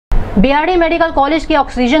BRD medical college के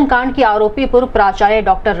oxygen कांड की आरोपी पूर्व प्राचार्य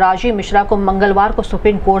डॉक्टर राजीव मिश्रा को मंगलवार को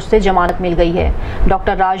सुप्रीम कोर्ट से जमानत मिल गई है।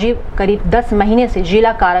 डॉक्टर राजीव करीब 10 महीने से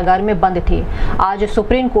जिला कारागार में बंद थे। आज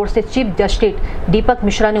सुप्रीम कोर्ट से चीफ जस्टिस दीपक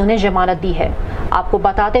मिश्रा ने उन्हें जमानत दी है। आपको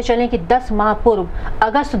बताते चलें कि 10 माह पूर्व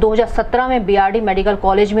अगस्त 2017 में बीआरडी मेडिकल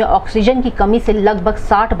कॉलेज में ऑक्सीजन की कमी से लगभग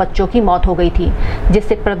 60 बच्चों की मौत हो गई थी,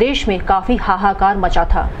 जिससे प्रदेश में काफी हाहाकार मचा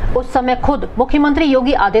था। उस समय खुद मुख्यमंत्री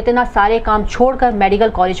योगी आदित्यनाथ सारे काम छोड़कर मेडिकल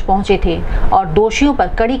कॉलेज पहुंचे थे और दोषियों पर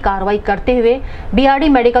कड़ी कार्रवाई करते हुए बीआरडी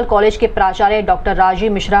मेडिकल कॉलेज के प्राचार्य डॉक्टर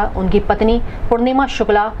राजीव मिश्रा, उनकी पत्नी पूर्णिमा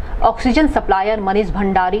Shukla, oxygen supplier Manish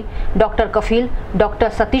Bhandari, doctor कफील, डॉक्टर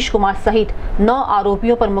सतीश कुमार सहित 9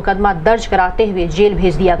 आरोपियों पर मुकदमा दर्ज कराते हुए जेल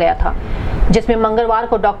भेज दिया गया था, जिसमें मंगलवार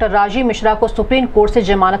को डॉक्टर राजीव मिश्रा को सुप्रीम कोर्ट से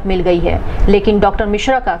जमानत मिल गई है। लेकिन डॉक्टर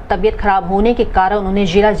मिश्रा का तबीयत खराब होने के कारण उन्हें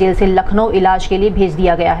जिला जेल से लखनऊ इलाज के लिए भेज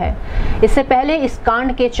दिया गया है। इससे पहले इस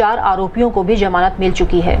कांड के 4 आरोपियों को भी जमानत मिल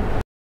चुकी है।